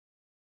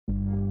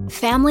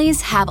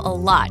Families have a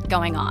lot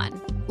going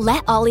on.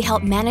 Let Ollie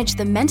help manage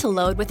the mental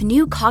load with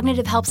new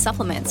cognitive help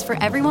supplements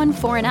for everyone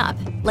 4 and up,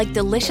 like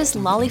delicious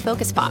Lolly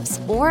Focus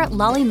Pops or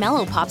Lolly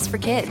Mellow Pops for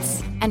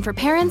kids. And for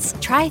parents,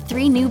 try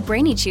 3 new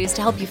Brainy Chews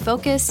to help you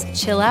focus,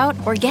 chill out,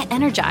 or get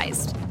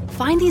energized.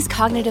 Find these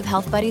cognitive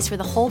health buddies for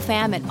the whole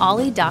fam at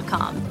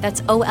ollie.com.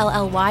 That's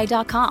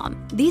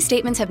OLLY.com. These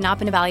statements have not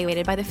been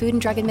evaluated by the Food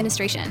and Drug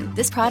Administration.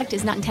 This product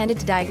is not intended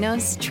to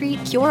diagnose,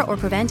 treat, cure, or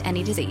prevent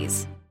any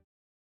disease.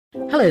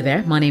 Hello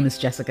there, my name is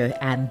Jessica,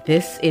 and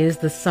this is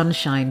the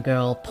Sunshine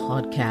Girl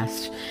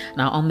podcast.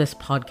 Now, on this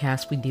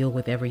podcast, we deal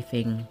with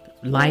everything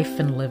life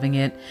and living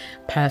it,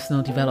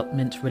 personal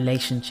development,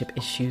 relationship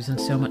issues,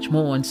 and so much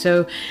more. And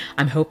so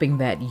I'm hoping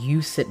that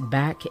you sit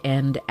back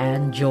and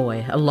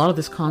enjoy. A lot of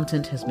this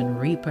content has been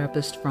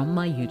repurposed from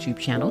my YouTube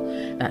channel.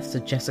 That's the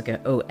Jessica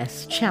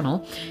OS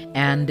channel.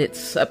 And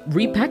it's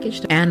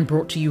repackaged and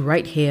brought to you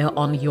right here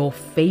on your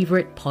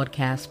favorite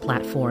podcast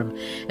platform.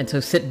 And so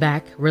sit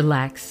back,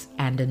 relax,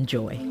 and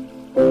enjoy.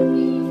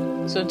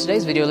 So in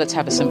today's video, let's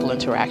have a simple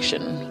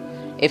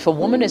interaction. If a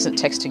woman isn't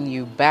texting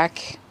you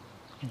back,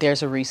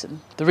 there's a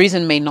reason. The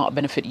reason may not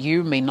benefit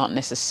you, may not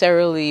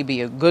necessarily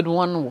be a good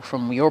one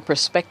from your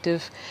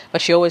perspective,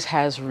 but she always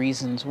has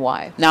reasons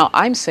why. Now,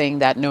 I'm saying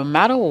that no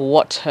matter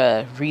what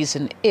her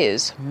reason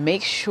is,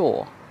 make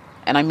sure,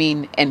 and I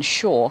mean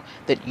ensure,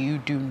 that you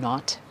do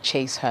not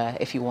chase her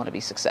if you want to be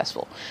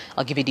successful.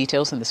 I'll give you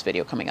details in this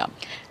video coming up.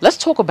 Let's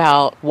talk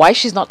about why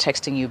she's not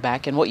texting you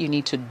back and what you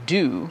need to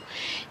do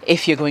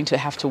if you're going to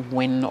have to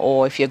win,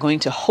 or if you're going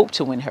to hope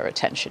to win her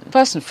attention.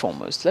 First and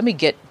foremost, let me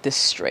get this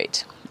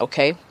straight.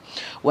 Okay,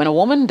 when a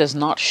woman does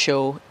not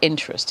show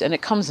interest, and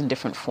it comes in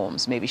different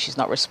forms, maybe she's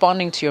not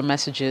responding to your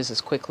messages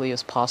as quickly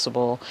as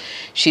possible,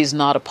 she's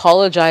not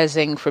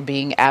apologizing for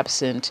being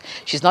absent,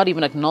 she's not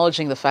even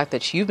acknowledging the fact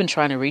that you've been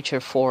trying to reach her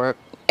for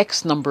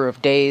X number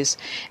of days,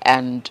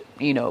 and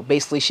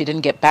basically she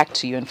didn't get back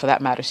to you, and for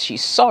that matter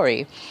she's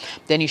sorry,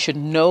 then you should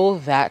know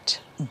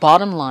that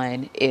bottom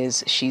line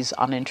is she's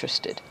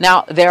uninterested.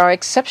 Now, there are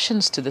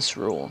exceptions to this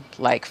rule.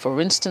 Like, for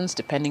instance,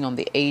 depending on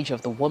the age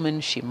of the woman,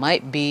 she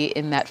might be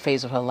in that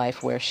phase of her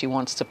life where she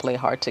wants to play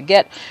hard to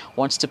get,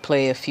 wants to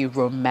play a few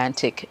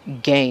romantic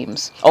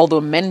games.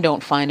 Although men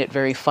don't find it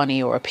very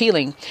funny or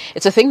appealing,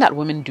 it's a thing that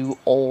women do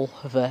all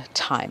the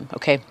time,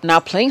 okay? Now,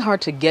 playing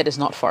hard to get is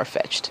not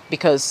far-fetched,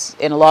 because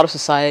in a lot of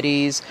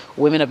societies,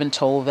 women have been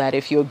told that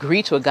if you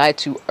agree to a guy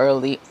too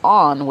early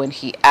on when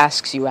he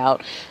asks you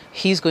out,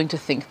 he's going to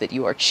think that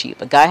you are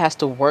cheap. A guy has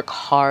to work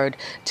hard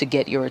to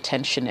get your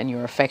attention and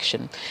your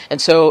affection.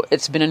 And so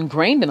it's been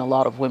ingrained in a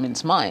lot of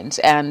women's minds.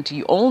 And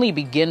you only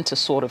begin to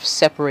sort of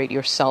separate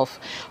yourself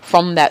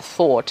from that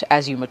thought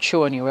as you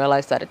mature and you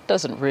realize that it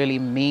doesn't really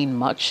mean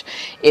much.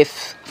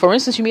 If, for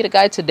instance, you meet a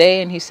guy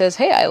today and he says,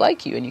 "Hey, I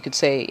like you," and you could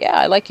say, "Yeah,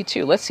 I like you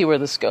too. Let's see where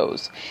this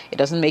goes." It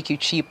doesn't make you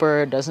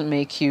cheaper. It doesn't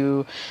make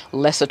you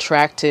less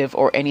attractive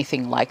or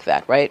anything like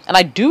that, right? And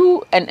I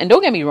do, and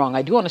don't get me wrong,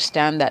 I do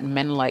understand that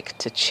men like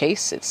to chase.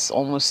 It's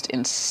almost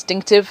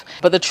instinctive.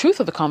 But the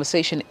truth of the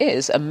conversation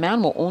is a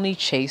man will only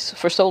chase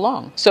for so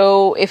long.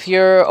 So if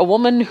you're a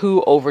woman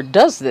who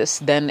overdoes this,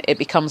 then it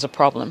becomes a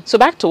problem. So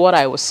back to what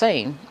I was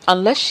saying,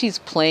 unless she's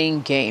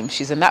playing games,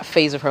 she's in that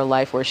phase of her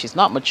life where she's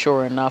not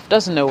mature enough,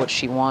 doesn't know what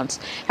she wants,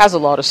 has a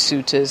lot of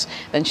suitors,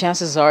 then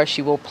chances are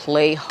she will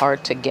play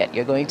hard to get.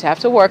 You're going to have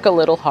to work a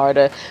little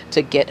harder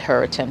to get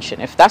her attention.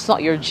 If that's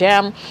not your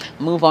jam,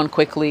 move on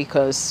quickly,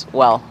 because,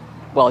 well,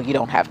 you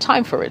don't have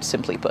time for it,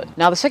 simply put.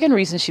 Now, the second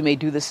reason she may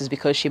do this is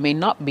because she may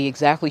not be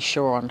exactly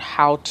sure on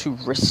how to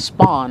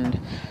respond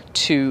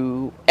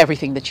to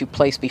everything that you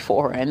place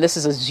before her. And this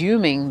is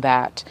assuming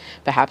that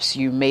perhaps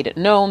you made it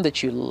known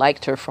that you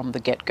liked her from the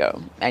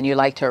get-go and you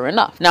liked her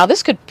enough. Now,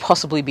 this could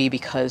possibly be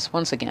because,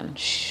 once again,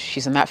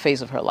 she's in that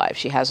phase of her life.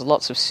 She has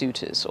lots of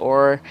suitors,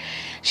 or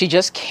she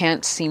just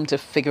can't seem to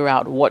figure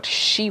out what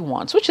she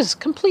wants, which is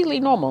completely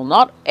normal.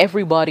 Not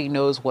everybody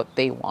knows what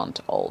they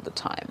want all the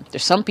time.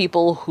 There's some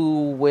people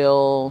who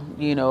will,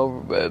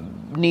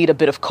 need a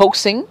bit of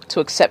coaxing to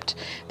accept.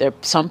 There are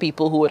some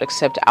people who would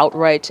accept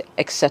outright,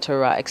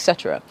 etc.,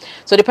 etc.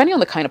 So depending on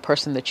the kind of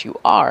person that you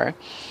are,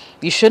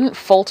 you shouldn't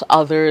fault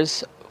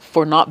others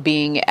for not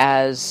being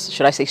as,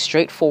 should I say,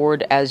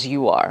 straightforward as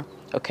you are.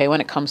 Okay,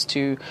 when it comes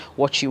to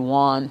what you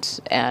want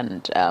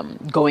and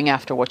going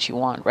after what you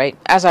want, right?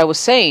 As I was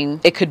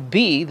saying, it could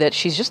be that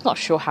she's just not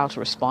sure how to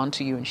respond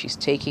to you and she's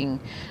taking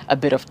a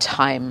bit of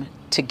time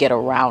to get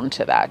around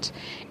to that.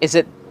 Is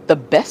it the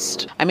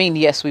best? I mean,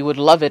 yes, we would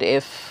love it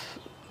if,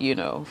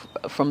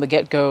 from the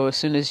get-go, as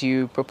soon as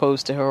you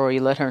propose to her or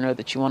you let her know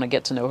that you want to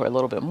get to know her a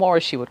little bit more,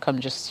 she would come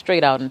just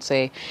straight out and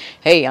say,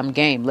 "Hey, I'm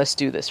game, let's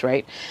do this,"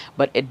 right?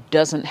 But it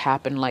doesn't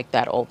happen like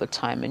that all the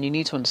time. And you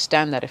need to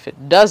understand that if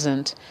it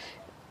doesn't,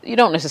 you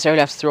don't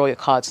necessarily have to throw your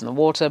cards in the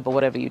water, but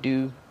whatever you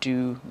do,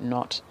 do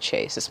not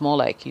chase. It's more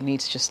like you need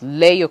to just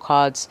lay your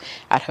cards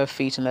at her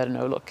feet and let her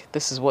know, look,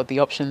 this is what the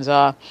options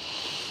are.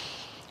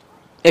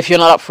 If you're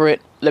not up for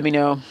it, let me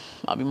know.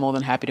 I'll be more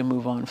than happy to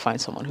move on and find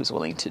someone who's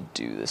willing to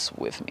do this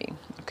with me.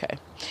 Okay.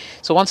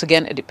 So once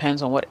again, it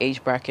depends on what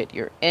age bracket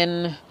you're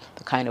in.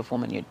 the kind of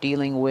woman you're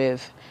dealing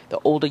with. The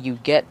older you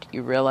get,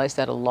 you realize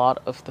that a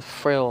lot of the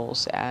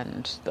frills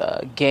and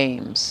the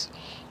games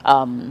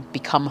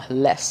become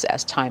less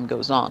as time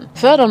goes on.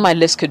 Third on my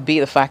list could be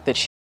the fact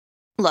that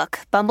Look,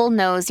 Bumble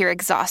knows you're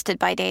exhausted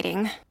by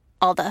dating.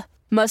 All the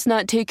must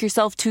not take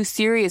yourself too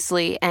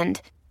seriously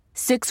and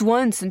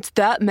 6'1" since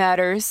that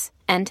matters.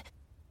 And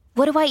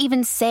what do I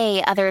even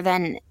say other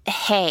than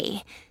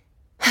hey?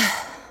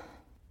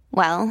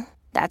 Well,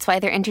 that's why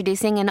they're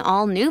introducing an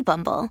all-new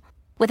Bumble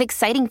with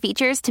exciting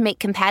features to make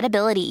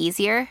compatibility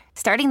easier,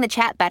 starting the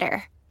chat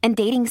better, and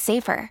dating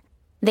safer.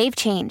 They've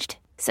changed,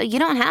 so you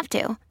don't have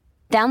to.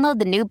 Download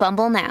the new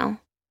Bumble now.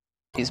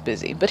 He's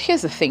busy. But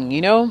here's the thing,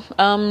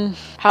 I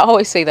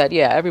always say that,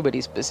 yeah,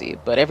 everybody's busy,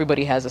 but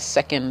everybody has a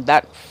second,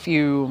 that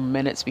few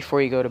minutes before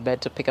you go to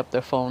bed to pick up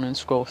their phone and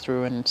scroll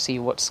through and see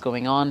what's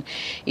going on,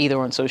 either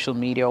on social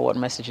media or what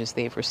messages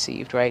they've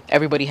received, right?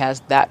 Everybody has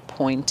that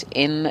point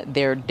in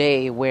their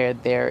day where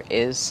there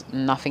is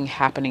nothing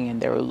happening and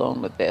they're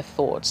alone with their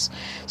thoughts.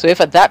 So if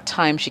at that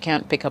time she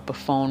can't pick up a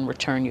phone,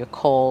 return your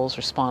calls,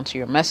 respond to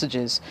your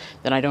messages,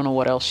 then I don't know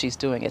what else she's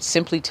doing. It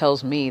simply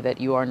tells me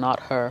that you are not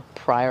her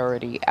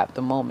priority at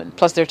the moment.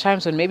 Plus, there are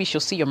times when maybe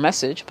she'll see your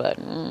message, but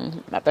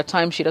at that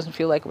time she doesn't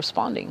feel like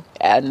responding.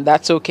 And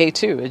that's okay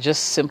too. It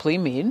just simply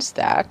means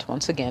that,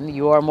 once again,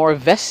 you are more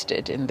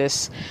vested in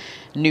this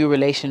new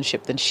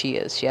relationship than she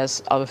is. She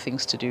has other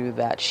things to do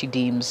that she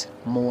deems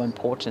more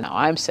important. Now,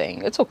 I'm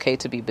saying it's okay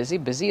to be busy.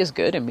 Busy is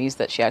good. It means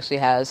that she actually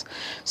has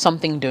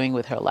something doing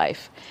with her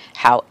life.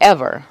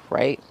 However,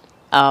 right,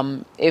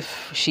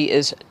 if she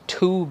is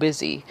too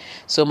busy,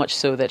 so much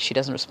so that she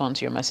doesn't respond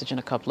to your message in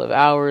a couple of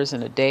hours,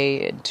 in a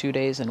day, in 2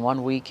 days, in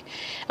 1 week,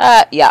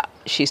 yeah,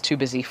 she's too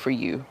busy for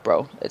you,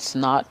 bro. It's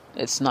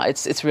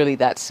really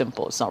that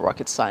simple. It's not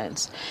rocket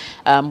science.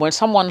 When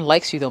someone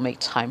likes you, they'll make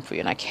time for you.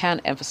 And I can't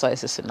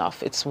emphasize this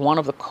enough. It's one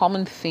of the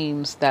common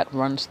themes that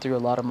runs through a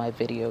lot of my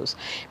videos.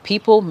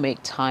 People make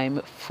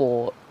time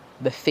for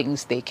the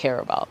things they care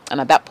about,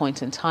 and at that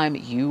point in time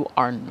you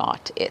are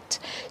not it.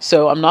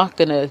 So I'm not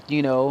gonna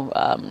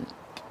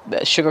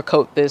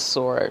sugarcoat this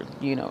or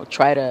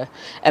try to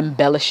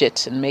embellish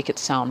it and make it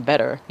sound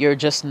better. You're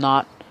just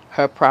not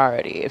her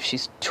priority. If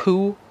she's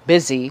too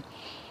busy,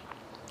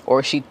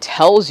 or she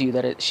tells you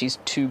that she's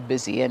too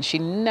busy, and she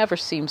never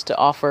seems to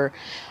offer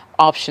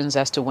options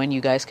as to when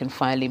you guys can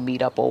finally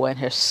meet up or when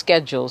her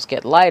schedules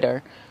get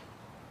lighter,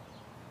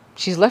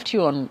 she's left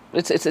you on.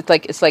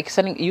 It's like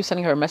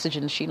sending her a message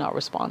and she not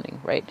responding,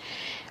 right?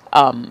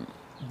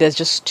 There's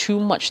just too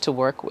much to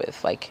work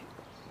with. Like,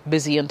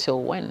 busy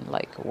until when?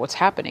 Like, what's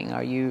happening?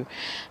 Are you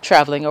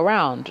traveling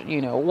around?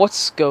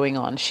 What's going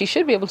on? She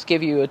should be able to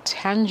give you a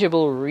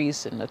tangible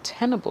reason, a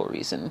tenable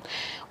reason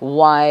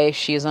why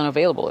she is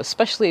unavailable,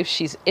 especially if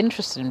she's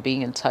interested in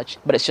being in touch,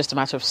 but it's just a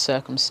matter of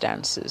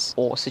circumstances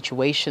or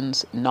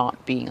situations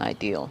not being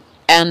ideal.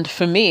 And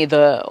for me,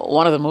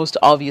 one of the most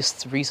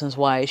obvious reasons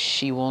why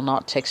she will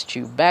not text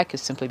you back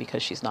is simply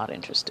because she's not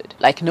interested.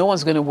 Like, no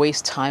one's going to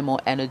waste time or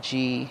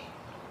energy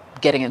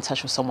getting in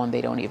touch with someone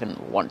they don't even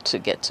want to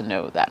get to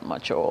know that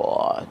much,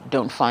 or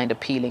don't find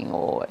appealing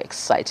or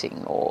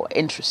exciting or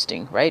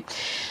interesting, right?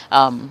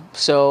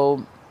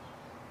 So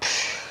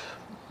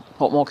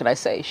what more could I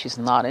say? She's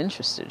not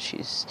interested.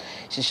 She's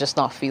just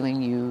not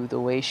feeling you the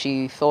way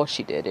she thought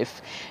she did.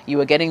 If you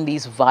were getting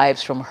these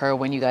vibes from her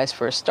when you guys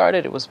first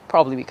started, it was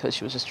probably because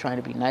she was just trying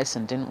to be nice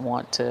and didn't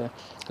want to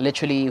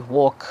literally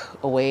walk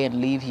away and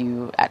leave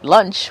you at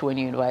lunch when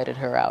you invited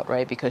her out,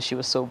 right? Because she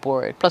was so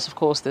bored. Plus, of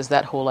course, there's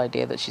that whole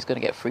idea that she's going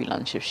to get free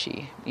lunch if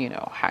she,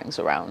 hangs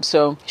around.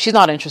 So she's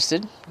not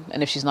interested.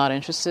 And if she's not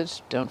interested,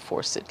 don't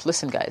force it.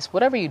 Listen, guys,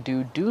 whatever you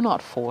do, do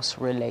not force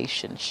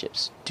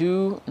relationships.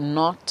 Do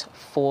not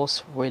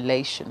force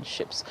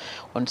relationships.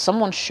 When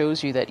someone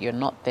shows you that you're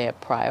not their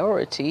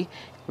priority,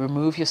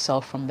 remove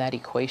yourself from that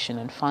equation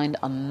and find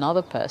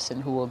another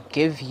person who will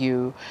give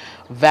you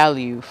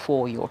value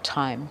for your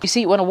time. You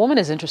see, when a woman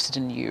is interested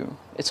in you,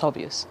 it's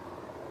obvious.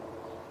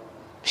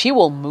 She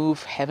will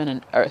move heaven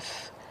and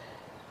earth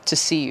to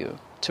see you,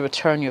 to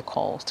return your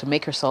calls, to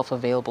make herself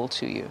available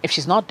to you. If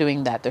she's not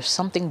doing that, there's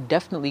something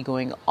definitely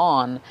going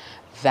on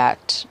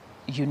that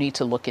you need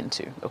to look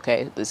into,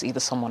 okay? There's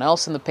either someone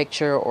else in the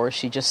picture, or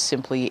she just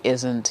simply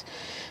isn't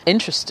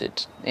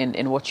interested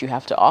in what you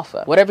have to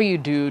offer. Whatever you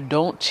do,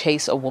 don't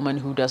chase a woman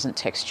who doesn't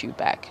text you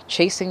back.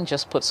 Chasing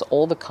just puts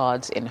all the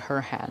cards in her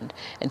hand,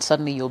 and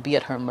suddenly you'll be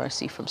at her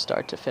mercy from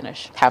start to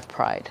finish. Have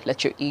pride.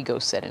 Let your ego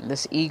set in.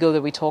 This ego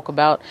that we talk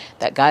about,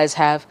 that guys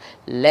have,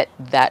 let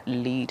that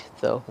lead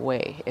the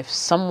way. If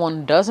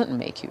someone doesn't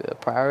make you a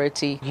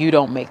priority, you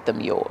don't make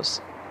them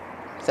yours.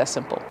 It's that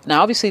simple.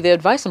 Now, obviously, the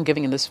advice I'm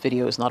giving in this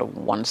video is not a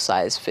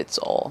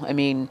one-size-fits-all. I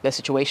mean, there are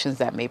situations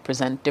that may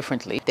present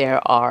differently.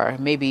 There are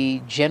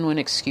maybe genuine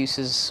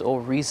excuses or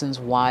reasons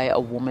why a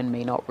woman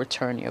may not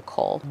return your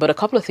call. But a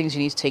couple of things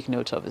you need to take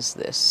note of is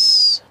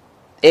this.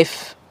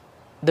 If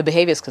the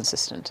behavior is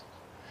consistent,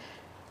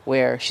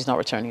 where she's not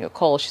returning your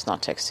call, she's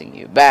not texting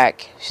you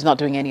back, she's not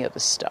doing any of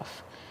this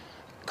stuff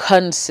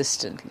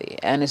consistently,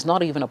 and is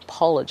not even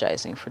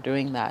apologizing for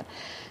doing that,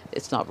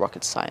 it's not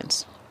rocket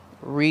science.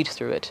 read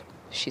through it.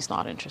 She's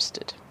not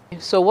interested.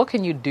 So what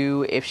can you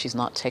do if she's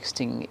not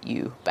texting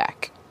you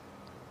back?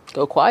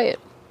 Go quiet.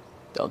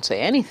 Don't say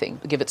anything.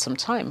 Give it some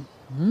time.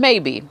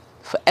 Maybe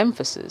for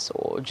emphasis,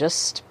 or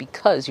just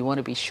because you want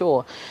to be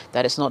sure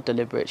that it's not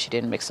deliberate, she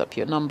didn't mix up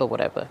your number,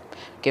 whatever.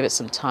 Give it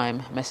some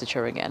time. Message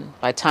her again.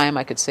 By time,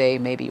 I could say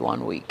maybe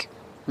 1 week.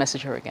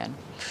 Message her again.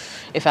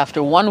 If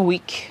after 1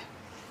 week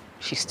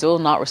she's still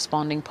not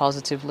responding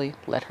positively,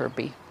 let her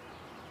be.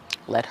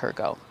 Let her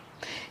go.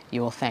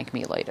 You will thank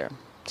me later.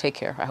 Take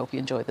care. I hope you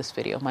enjoyed this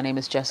video. My name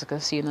is Jessica.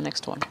 See you in the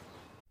next one.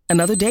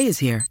 Another day is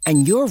here,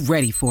 and you're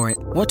ready for it.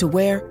 What to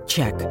wear?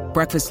 Check.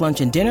 Breakfast,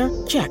 lunch, and dinner?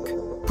 Check.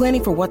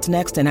 Planning for what's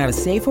next and how to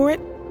save for it?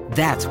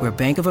 That's where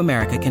Bank of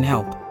America can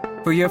help.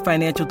 For your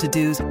financial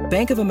to-dos,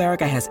 Bank of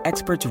America has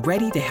experts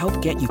ready to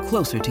help get you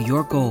closer to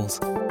your goals.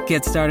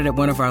 Get started at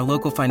one of our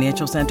local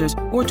financial centers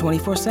or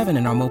 24/7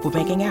 in our mobile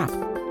banking app.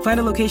 Find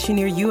a location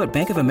near you at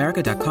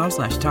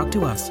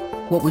bankofamerica.com/talktous.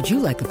 What would you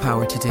like the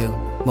power to do?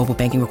 Mobile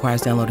banking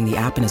requires downloading the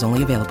app and is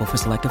only available for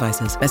select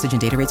devices. Message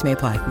and data rates may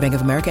apply. Bank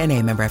of America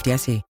NA, member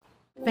FDIC.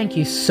 Thank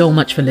you so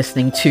much for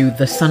listening to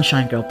the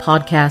Sunshine Girl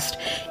podcast.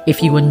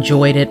 If you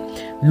enjoyed it,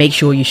 make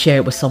sure you share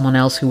it with someone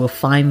else who will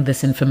find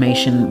this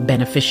information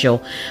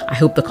beneficial. I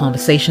hope the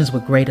conversations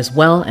were great as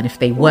well. And if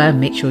they were,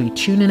 make sure you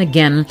tune in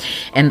again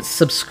and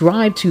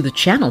subscribe to the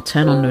channel.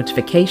 Turn on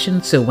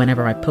notifications so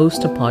whenever I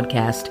post a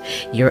podcast,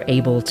 you're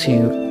able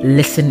to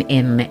listen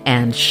in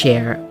and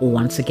share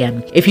once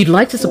again. If you'd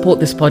like to support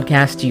this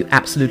podcast, you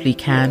absolutely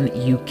can.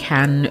 You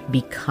can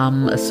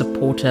become a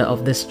supporter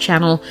of this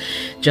channel.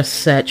 Just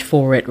search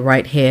for it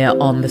right here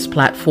on this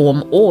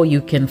platform, or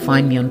you can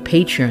find me on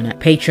Patreon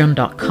at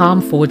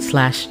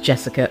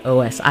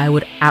patreon.com/JessicaOS. I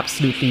would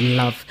absolutely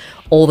love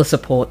all the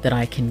support that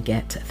I can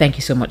get. Thank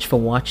you so much for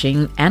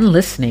watching and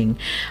listening.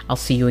 I'll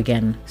see you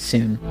again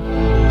soon.